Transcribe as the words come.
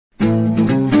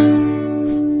Hello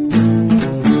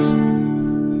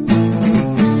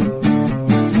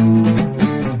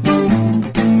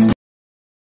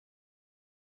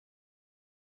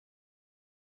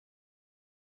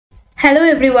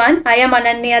everyone, I am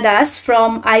Ananya Das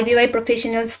from IBY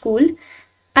Professional School.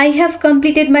 I have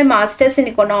completed my Masters in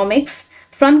Economics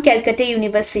from Calcutta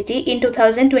University in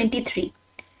 2023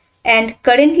 and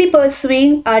currently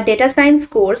pursuing a data science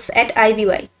course at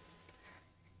IBY.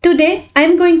 Today, I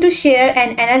am going to share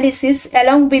an analysis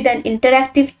along with an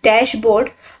interactive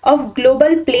dashboard of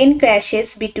global plane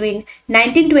crashes between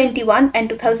 1921 and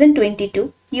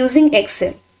 2022 using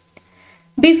Excel.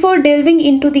 Before delving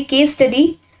into the case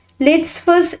study, let's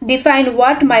first define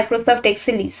what Microsoft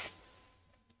Excel is.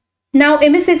 Now,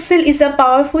 MS Excel is a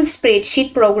powerful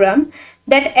spreadsheet program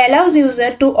that allows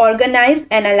users to organize,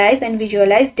 analyze, and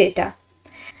visualize data.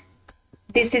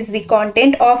 This is the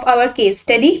content of our case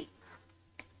study.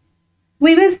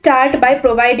 We will start by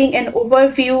providing an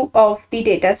overview of the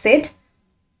dataset,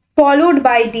 followed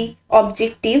by the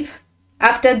objective.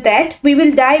 After that, we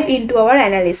will dive into our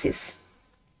analysis.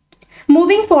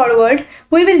 Moving forward,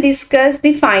 we will discuss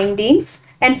the findings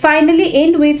and finally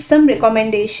end with some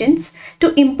recommendations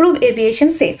to improve aviation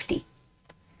safety.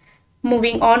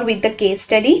 Moving on with the case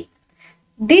study.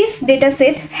 This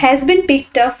dataset has been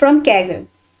picked up from Kaggle.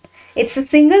 It's a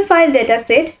single file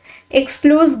dataset,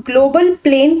 explores global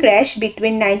plane crash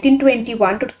between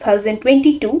 1921 to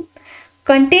 2022,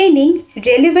 containing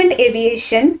relevant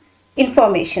aviation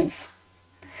informations.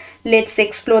 Let's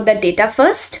explore the data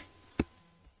first.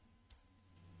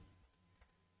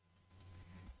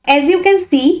 As you can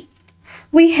see,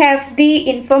 we have the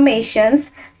informations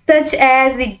such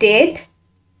as the date,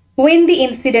 when the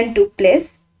incident took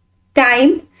place,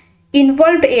 time,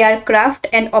 involved aircraft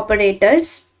and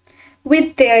operators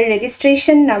with their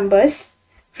registration numbers,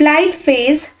 flight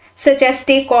phase such as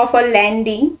takeoff or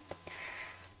landing,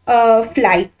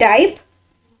 flight type,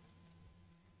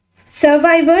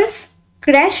 survivors,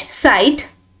 crash site,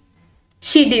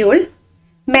 schedule,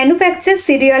 manufacturer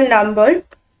serial number,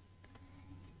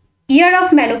 year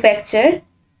of manufacture,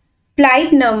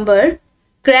 flight number,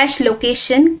 crash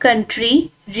location,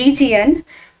 country, region,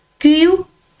 crew,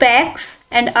 packs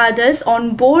and others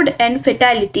on board and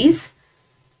fatalities.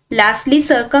 Lastly,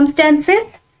 circumstances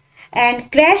and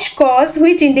crash cause,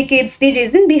 which indicates the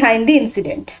reason behind the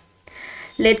incident.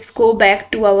 Let's go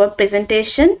back to our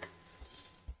presentation.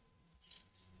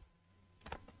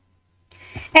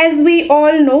 As we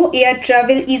all know, air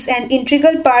travel is an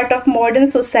integral part of modern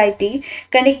society,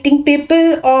 connecting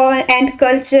people and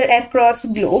culture across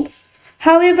globe.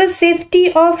 However,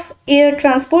 safety of air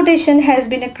transportation has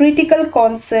been a critical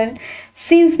concern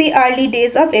since the early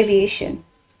days of aviation.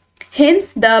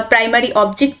 Hence, the primary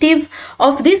objective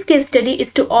of this case study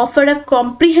is to offer a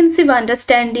comprehensive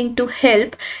understanding to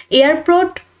help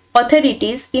airport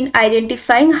authorities in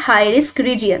identifying high-risk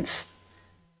regions.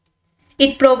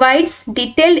 It provides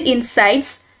detailed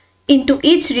insights into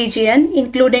each region,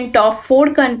 including top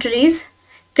 4 countries,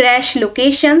 crash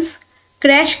locations,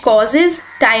 crash causes,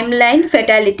 timeline,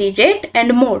 fatality rate,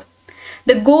 and more.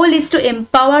 The goal is to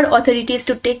empower authorities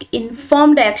to take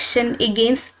informed action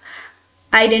against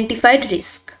identified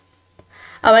risk.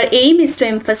 Our aim is to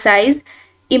emphasize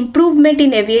improvement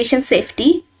in aviation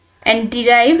safety and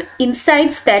derive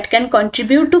insights that can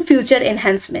contribute to future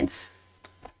enhancements.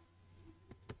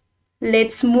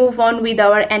 Let's move on with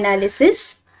our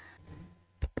analysis.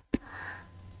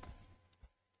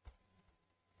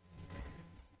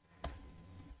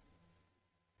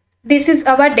 This is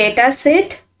our data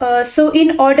set. So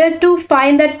in order to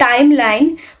find the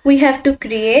timeline, we have to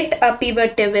create a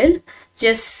pivot table.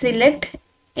 Just select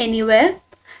anywhere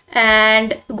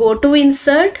and go to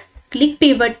insert, click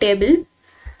pivot table,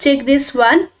 check this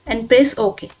one and press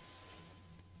OK.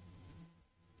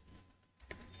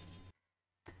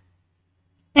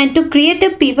 And to create a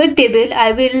pivot table,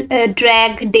 I will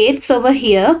drag dates over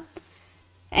here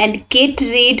and get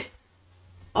rid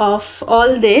of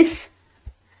all this.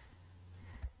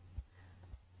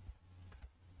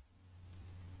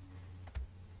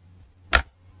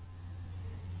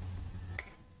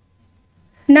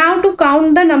 Now to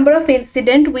count the number of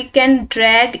incidents, we can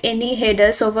drag any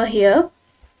headers over here.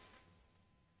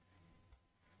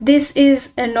 This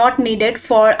is not needed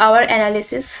for our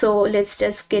analysis, so let's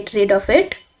just get rid of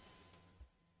it.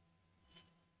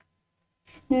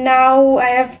 Now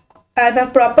I have a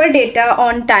proper data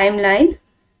on timeline.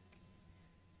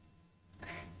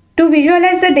 To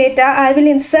visualize the data, I will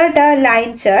insert a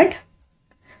line chart.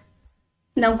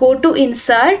 Now go to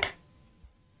insert,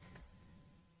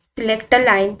 select a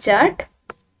line chart.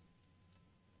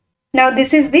 Now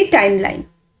this is the timeline.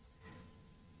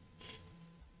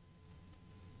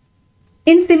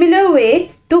 In similar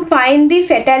way, to find the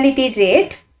fatality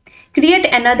rate, create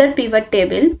another pivot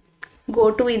table.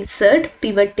 Go to insert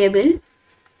pivot table.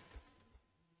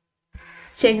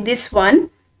 Check this one.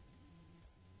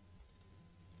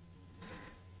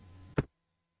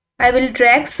 I will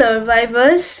drag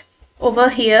survivors over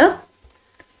here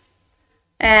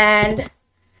and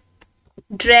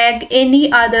drag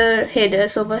any other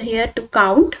headers over here to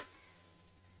count.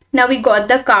 Now we got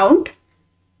the count.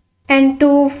 And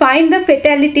to find the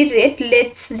fatality rate,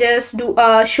 let's just do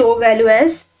a show value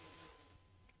as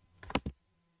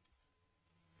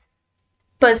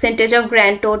percentage of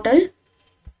grand total.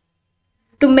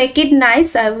 To make it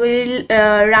nice, I will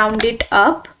round it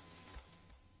up.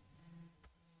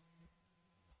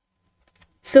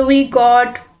 So we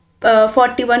got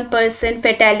 41%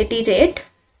 fatality rate.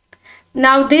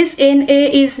 Now this NA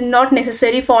is not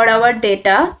necessary for our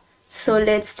data, so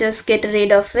let's just get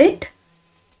rid of it.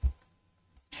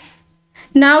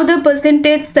 Now the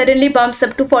percentage suddenly bumps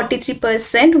up to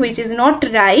 43%, which is not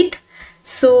right.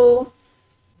 So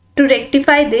to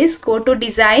rectify this, go to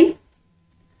design,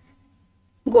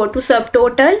 go to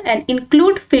subtotal and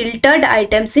include filtered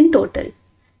items in total.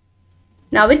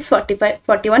 Now it's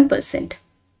 41%.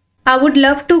 I would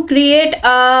love to create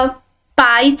a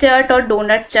pie chart or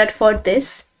donut chart for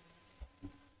this.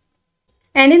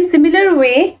 And in similar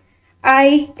way,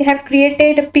 I have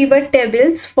created pivot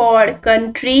tables for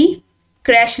country,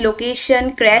 crash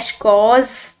location, crash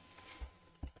cause,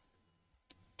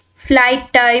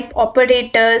 flight type,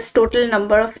 operators, total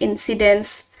number of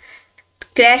incidents,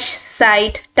 crash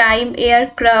site, time,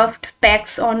 aircraft,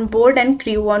 packs on board and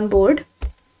crew on board.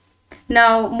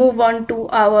 Now move on to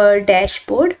our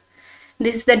dashboard.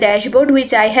 This is the dashboard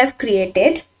which I have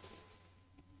created.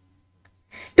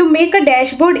 To make a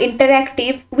dashboard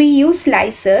interactive, we use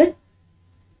Slicer.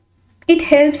 It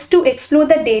helps to explore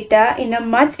the data in a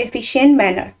much efficient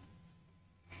manner.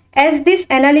 As this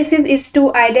analysis is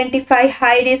to identify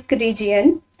high risk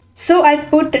region, so I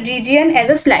put region as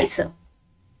a slicer.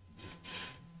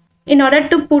 In order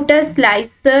to put a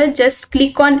slicer, just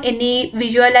click on any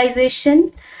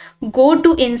visualization, go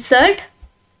to insert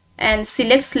and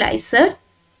select slicer.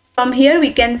 From here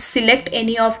we can select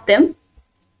any of them.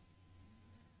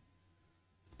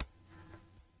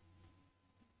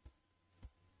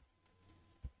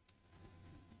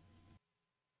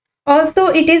 Also,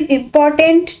 it is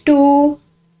important to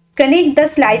connect the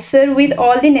slicer with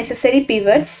all the necessary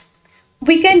pivots.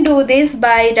 We can do this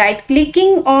by right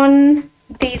clicking on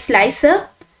the slicer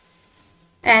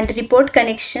and report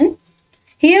connection.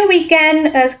 Here we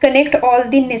can connect all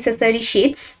the necessary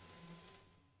sheets.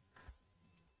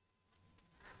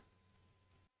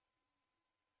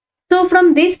 So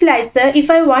from this slicer, if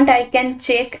I want, I can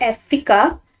check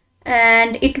Africa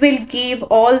and it will give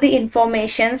all the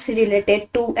informations related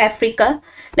to Africa,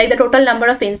 like the total number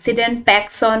of incident,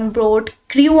 packs on board,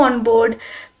 crew on board,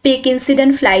 peak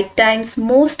incident, flight times,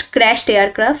 most crashed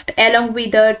aircraft, along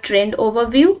with the trend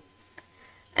overview.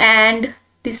 And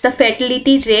this is the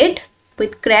fatality rate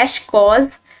with crash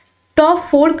cause,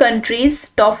 top 4 countries,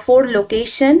 top 4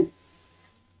 location,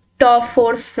 top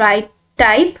 4 flight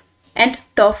type and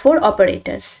top 4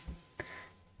 operators.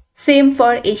 Same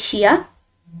for Asia.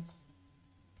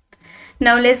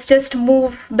 Now let's just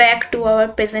move back to our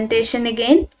presentation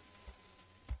again.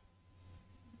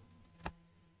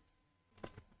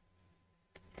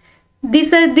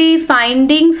 These are the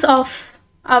findings of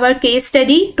our case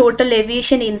study. Total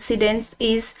aviation incidents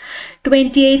is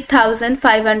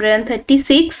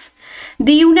 28,536.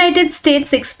 The United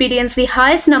States experienced the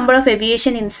highest number of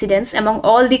aviation incidents among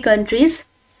all the countries.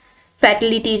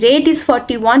 Fatality rate is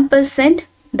 41%.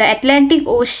 The Atlantic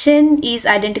Ocean is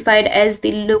identified as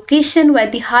the location where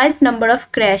the highest number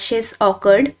of crashes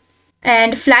occurred.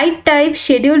 And flight type,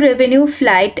 scheduled revenue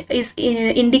flight, is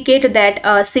indicate that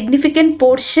a significant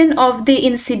portion of the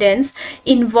incidents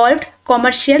involved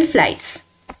commercial flights.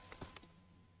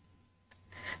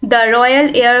 The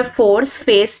Royal Air Force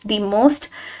faced the most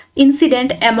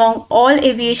incident among all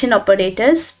aviation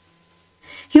operators.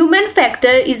 Human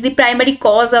factor is the primary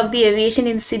cause of the aviation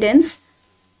incidents.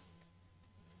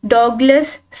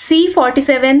 Douglas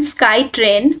C-47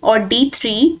 Skytrain or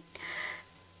D3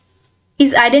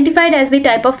 is identified as the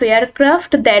type of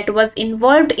aircraft that was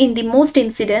involved in the most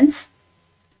incidents.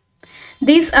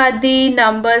 These are the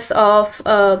numbers of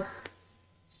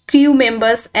crew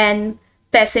members and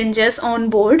passengers on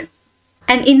board.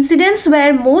 And incidents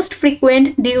were most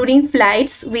frequent during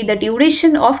flights with a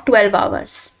duration of 12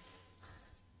 hours.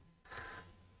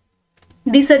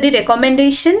 These are the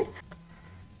recommendations.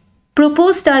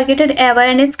 Propose targeted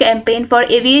awareness campaign for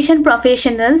aviation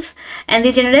professionals and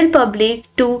the general public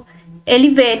to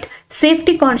elevate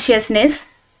safety consciousness,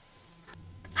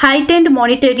 heightened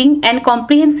monitoring and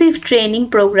comprehensive training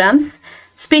programs,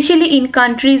 especially in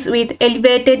countries with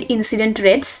elevated incident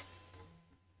rates,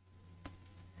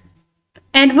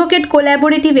 advocate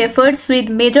collaborative efforts with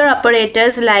major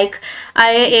operators like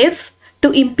RAF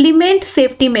to implement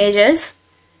safety measures,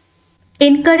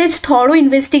 encourage thorough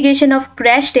investigation of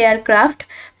crashed aircraft,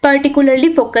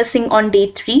 particularly focusing on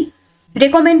day 3,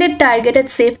 recommended targeted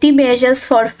safety measures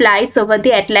for flights over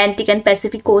the Atlantic and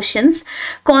Pacific Oceans,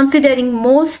 considering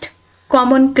most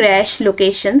common crash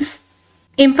locations,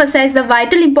 emphasize the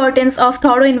vital importance of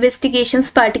thorough investigations,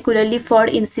 particularly for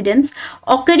incidents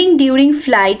occurring during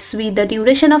flights with the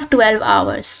duration of 12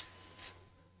 hours.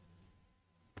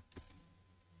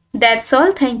 That's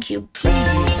all. Thank you.